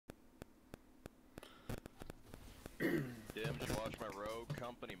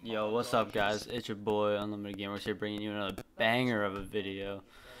Yo, what's up, guys? It's your boy Unlimited Gamers here, bringing you another banger of a video.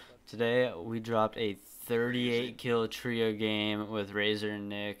 Today we dropped a 38 kill trio game with Razor and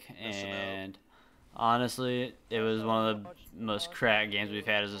Nick, and honestly, it was one of the most cracked games we've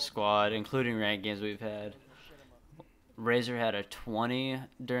had as a squad, including ranked games we've had. Razor had a 20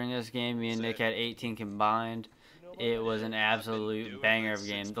 during this game. Me and Nick had 18 combined. It was an absolute banger of a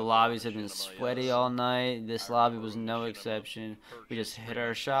game. The lobbies had been sweaty all night. This lobby was no exception. We just hit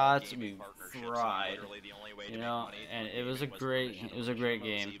our shots. We fried, you know, and it was a great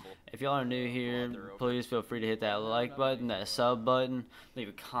game. If y'all are new here, please feel free to hit that like button, that sub button. Leave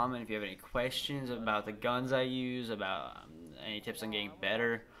a comment if you have any questions about the guns I use, about any tips on getting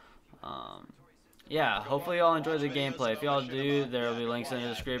better. Yeah, hopefully y'all enjoy the gameplay. If y'all do, there will be links in the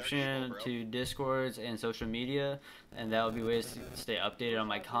description to Discords and social media, and that will be ways to stay updated on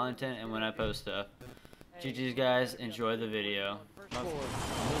my content and when I post stuff. GG's, guys. Enjoy the video. What do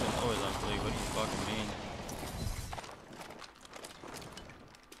you fucking mean?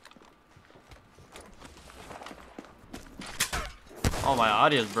 Oh, my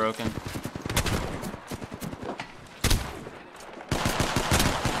audio's broken.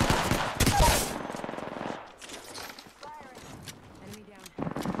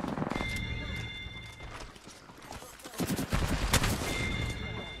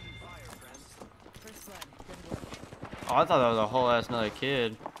 Oh, I thought that was a whole ass another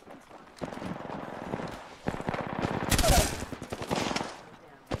kid.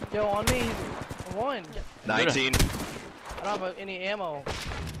 Yo, on me, one. 19. I don't have any ammo.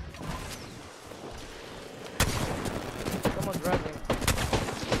 Someone's resing.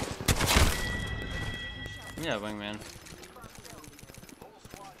 Yeah, wingman.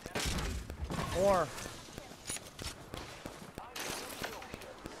 More.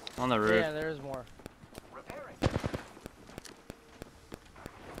 On the roof. Yeah, there's more.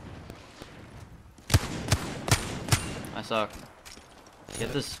 I suck.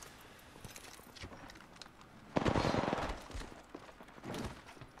 Get this.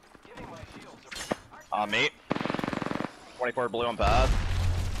 Mate. 24 blue on pad.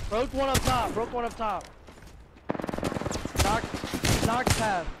 Broke one up top. Broke one up top. Knocked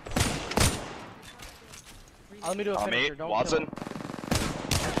pad. Let me do a finisher. Mate. Don't Watson. kill him.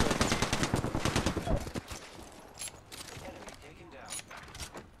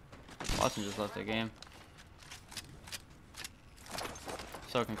 Watson just left the game.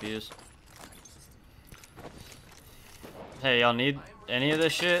 So confused. Hey, y'all need any of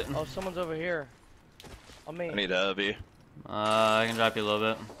this shit? Oh, someone's over here. On me. I need a heavy. I can drop you a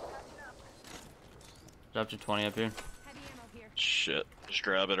little bit. Drop you 20 up here. Shit. Just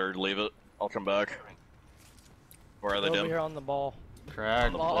grab it or leave it. I'll come back. Where are they, Over Dim? here on the ball.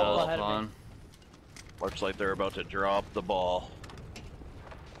 Crack. Ball ahead of me. Looks like they're about to drop the ball.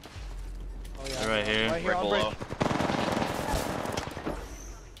 Oh yeah. They're right here. Right here Right on below. bridge.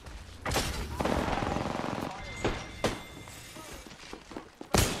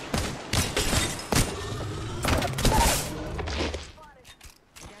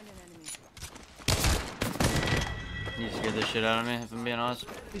 You scared the shit out of me, if I'm being honest.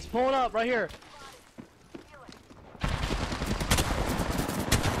 He's pulling up right here.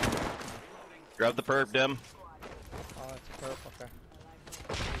 Grab the perp, Dim. Oh, it's a perp. Okay.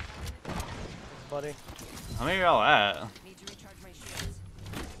 Thanks, buddy. How many are y'all at?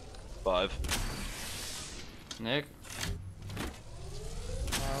 5. Nick?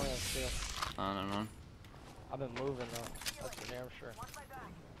 Oh, I only have 2. Oh, never mind. I've been moving though. That's for damn sure.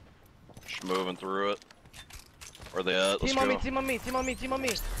 Just moving through it. Where they at? Let's Team on go. me, team on me, team on me, team on me.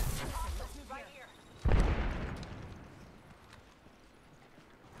 This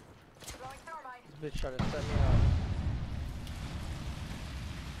bitch tried to set me up.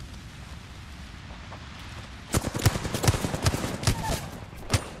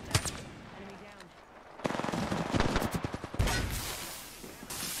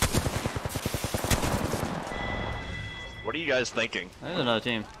 What are you guys thinking? There's another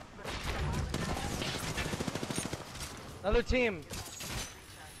team. Another team.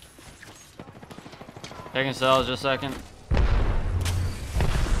 Taking cells, just a second.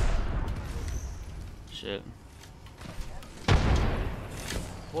 Shit.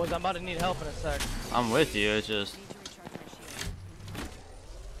 Boys, I'm about to need help in a sec. I'm with you, it's just...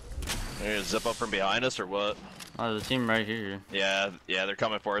 Are you gonna zip up from behind us or what? Oh, there's a team right here. Yeah, they're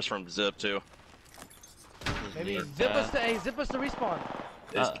coming for us from zip too. Maybe zip us to respawn.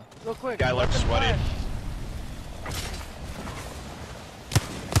 Real quick. Guy looks sweaty. Flash.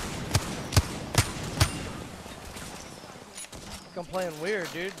 I'm playing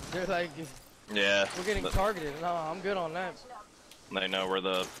weird, dude. They're like, Yeah. we're getting targeted. No, I'm good on that. They know where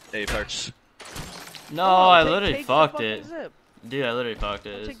the apex. No, Come on, I take- literally take the fucked fucking it. Zip. Dude, I literally fucked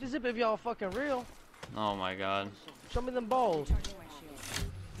I'll it. take the zip if y'all fucking real. Oh my god. Show me them balls.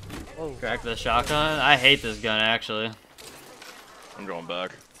 Whoa. Crack the shotgun? I hate this gun actually. I'm going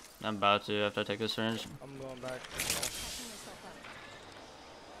back. I'm about to after I take this syringe. I'm going back.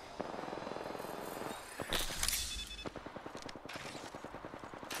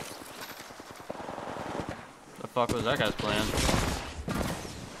 The fuck was that guy's plan?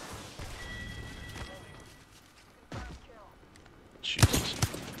 Jesus.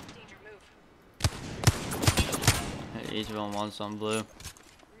 Each of them wants some blue.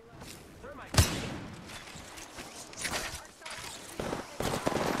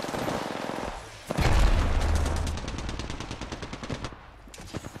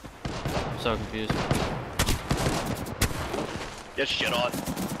 I'm so confused. Get shit on.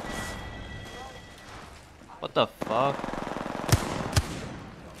 What the fuck?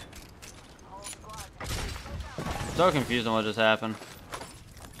 So confused on what just happened.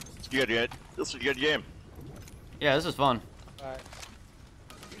 It's good, good. This is a good game. Yeah, this is fun. Alright.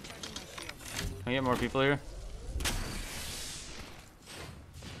 Can we get more people here?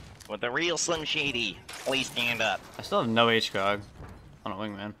 With the real Slim Shady, please stand up. I still have no HCOG on a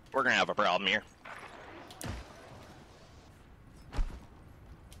wingman. We're gonna have a problem here.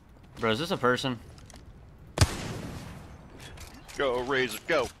 Bro, is this a person? Go, Razor,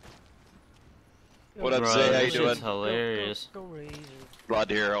 go. What up, Bro, Zay? How you this doing? shit's hilarious. Go Razor. Glad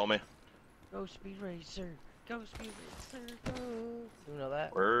to hear, homie. Go Speed Racer. Go Speed Racer. Go. You know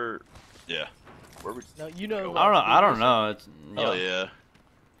that? We're... Yeah. Where we... No, you know. I don't know. Speed I don't Racer. know. It's Oh, yo, yeah.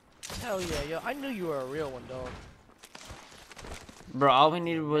 Hell yeah, yo. I knew you were a real one, dog. bro. All we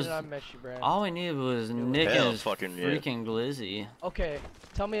needed was I met you, Brad. all we needed was Nick Hell and his fucking yeah. freaking glizzy. Okay,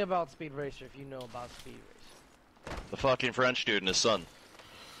 tell me about Speed Racer if you know about Speed Racer. The fucking French dude and his son.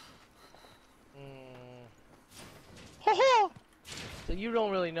 So you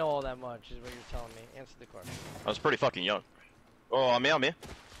don't really know all that much, is what you're telling me. Answer the question. I was pretty fucking young. Oh, I'm me. Okay,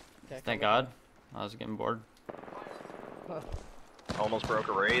 Thank come God. I was getting bored. on. Almost broke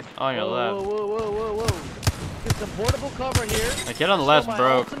a wraith. Oh, on your Whoa, left. whoa, whoa, whoa, whoa, whoa. Get some portable cover here. The kid on the So left's my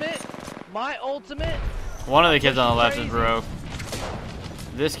broke. My ultimate. One of the kids on the left is Crazy. broke.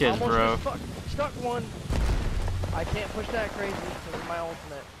 This kid's Almost broke. just stuck one. I can't push that crazy because of my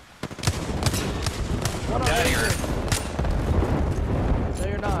ultimate. One on Get out of Razor. here. No,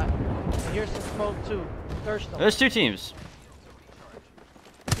 you're not. And here's some smoke too. Thirst them. There's two teams.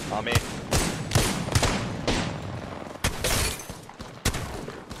 On me.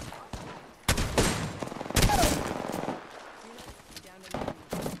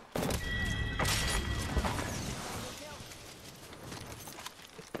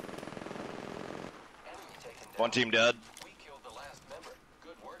 One team dead.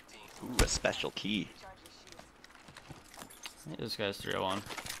 Ooh, a special key. This guy's 301.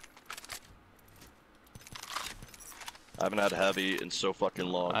 I haven't had heavy in so fucking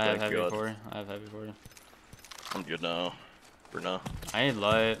long. I have Thank heavy God. 40. I have heavy 40. I'm good now. For now. I need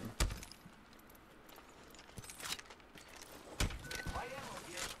light.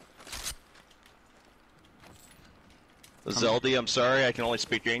 Zeldy, I'm sorry, I can only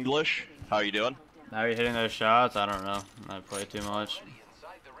speak English. How you doing? How are you hitting those shots? I don't know. I play too much.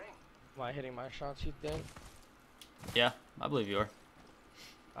 Am I hitting my shots, you think? Yeah, I believe you are.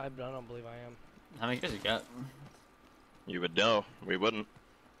 I don't believe I am. How many kills you got? You would know. We wouldn't.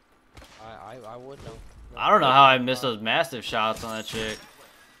 I would know. I don't know how I missed those massive shots on that chick.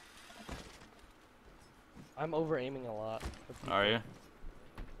 I'm over aiming a lot. for people. Are you?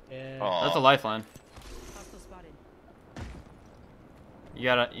 Yeah. Aw. That's a lifeline. You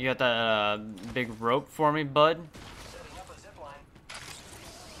got that big rope for me, bud?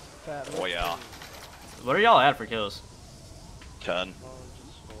 Fat Oh yeah. What are y'all at for kills? 10.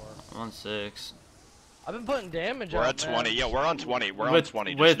 just four. I'm on 6. I've been putting damage We're out, at 20. man. Yeah, we're on 20. We're on With-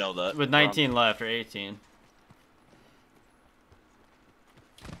 20. with- Just know that. With We're on- 19 left or 18.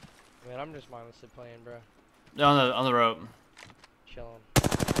 Man, I'm just mindlessly playing, bro. On the rope. Chilling.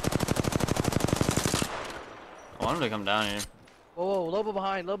 I want him to come down here. Whoa, whoa, lobo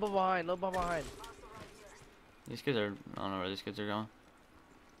behind, lobo behind, lobo behind. These kids are. I don't know where these kids are going.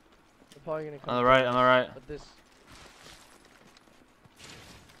 They're probably gonna come. On the right. On the right. But this.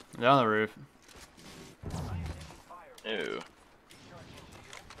 They're on the roof. Ew.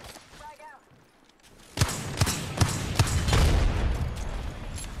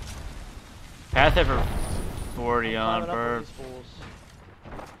 Path it for 40 on I'm climbing up perp. with these fools.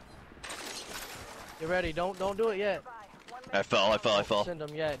 Get ready, don't do it yet. I fell. Don't send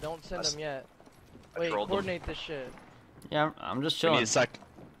them yet, don't send them yet. Wait, trolled them. coordinate this shit. Yeah, I'm just We need chilling. a sec.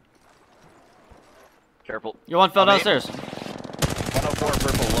 Careful. You one fell On me. downstairs. 104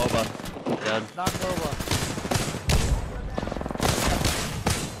 purple Loba. Dead. Knock Nova.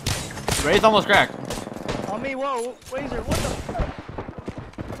 Wraith almost cracked. On me, whoa, Razor, what the?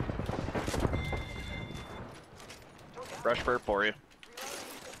 Fresh burp for you.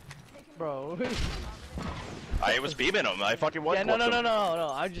 Bro. I was beaming him. I fucking one. Yeah,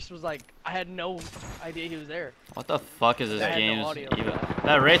 no. I just was like, I had no idea he was there. What the fuck is this I had no game? audio. Even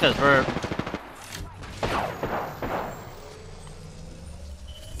that Wraith has burp.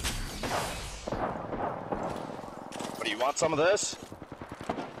 What do you want? Some of this?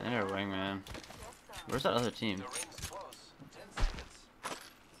 They're a wingman. Where's that other team?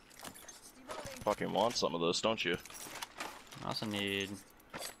 Fucking want some of this, don't you? I also need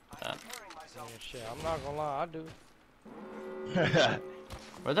that. Oh, shit, I'm not gonna lie, I do.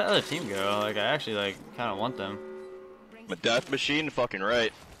 Where'd that other team go? Like, I actually, like, kind of want them. A death machine? Fucking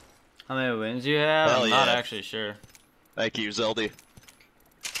right. How many wins you have? Hell I'm not yeah. actually sure. Thank you, Zeldy.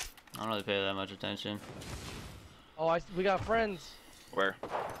 I don't really pay that much attention. Oh, we got friends. Where?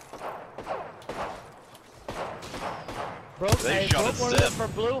 Broke, They hey, shot broke a one of zip. them for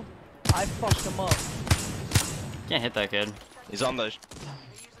blue. I fucked him up. Can't hit that kid. He's on the.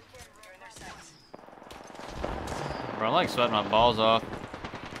 Bro, I'm like sweating my balls off.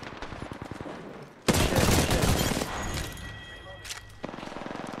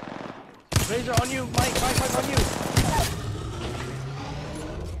 Shit. Razor on you, Mike on you.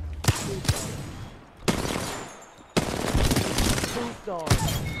 Pooped on.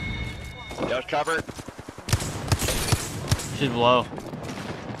 Yes, cover. She's below.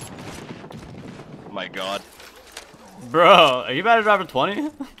 Oh my god. Bro, are you about to drop a 20?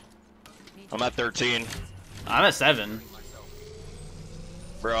 I'm at 13. I'm at 7.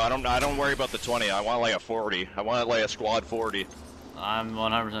 Bro, I don't worry about the 20. I want like a 40. I want like a squad 40. I'm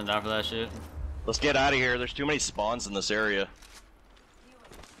 100% down for that shit. Let's get out of here. There's too many spawns in this area.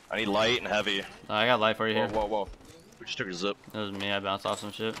 I need light and heavy. I got light for you Whoa, here. whoa, whoa. We just took a zip. That was me, I bounced off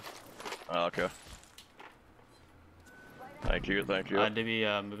some shit. Oh, okay. Thank you, thank you. Did we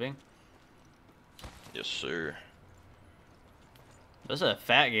moving? Yes, sir. This is a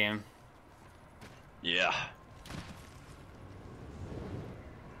fat game. Yeah.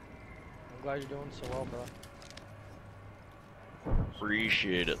 I'm glad you're doing so well, bro.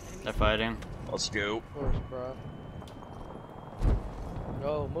 Appreciate it. They're fighting. Let's go. Of course, bro.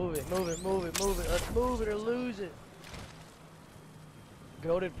 Go, move it. Let's move it or lose it.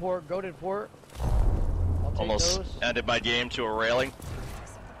 Goated port. I'll take Almost those. ended my game to a railing.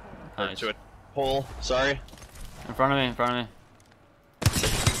 Or Nice. to a pole, sorry. In front of me. Don't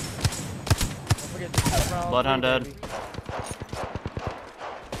forget to come around. Bloodhound dead. Baby.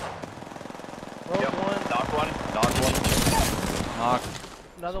 Broke Yep. one. Knocked one. Knocked one. Knock.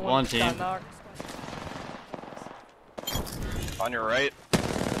 Another One one. team. Got knocked. On your right.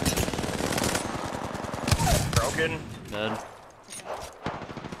 Broken. Dead.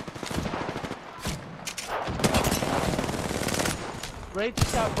 Rage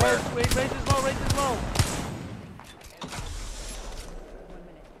just got broke. Wait, Rage is low.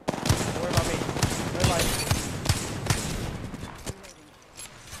 Don't worry about me. Red light.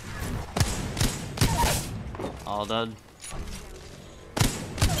 All dead.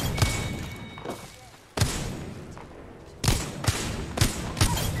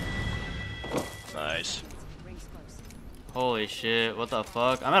 Nice. Holy shit, what the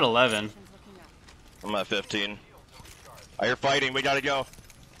fuck? I'm at 11. I'm at 15. I hear fighting. We gotta go.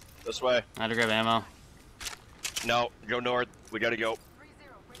 This way. I had to grab ammo. No, go north. We gotta go.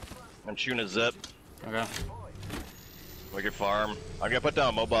 I'm shooting a zip. Okay. We can farm. I'm gonna put down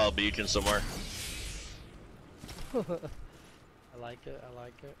a mobile beacon somewhere. I like it.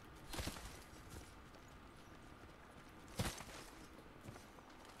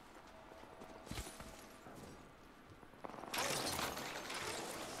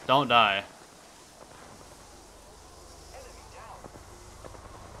 Don't die.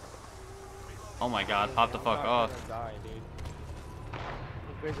 Oh my god, pop the fuck I'm off. not gonna die, dude.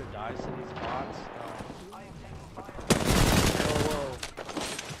 If Razor dies to these bots, whoa.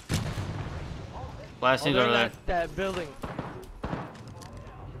 Last team's they're over in there. that building.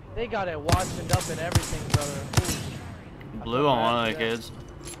 They got it watching up and everything, brother. Ooh. Blue on one of the kids.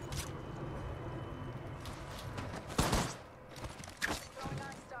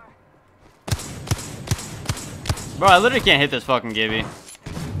 Bro, I literally can't hit this fucking Gibby.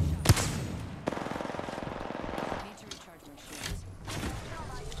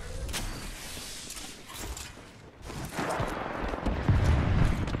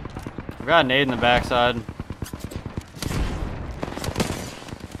 I got a nade in the backside.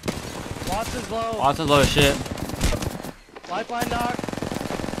 Watson's low. Watson's low as shit. Lifeline knock.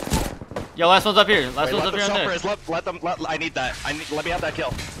 Yo, last one's up here. Last Wait, one's let up them here on there. self-res. Let them. I need that. Let me have that kill.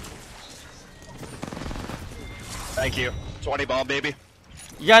 Thank you. 20 bomb, baby.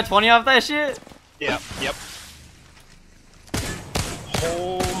 You got 20 off that shit? Yep.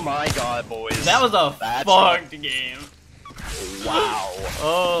 Oh my god, boys. That was a That's fucked game. Wow.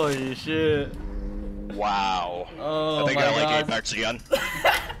 Holy shit. Wow. Oh I think my I like god. Apex again.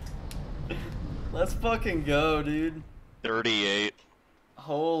 Let's fucking go, dude. 38.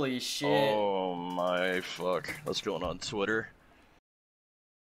 Holy shit. Oh my fuck. That's going on Twitter.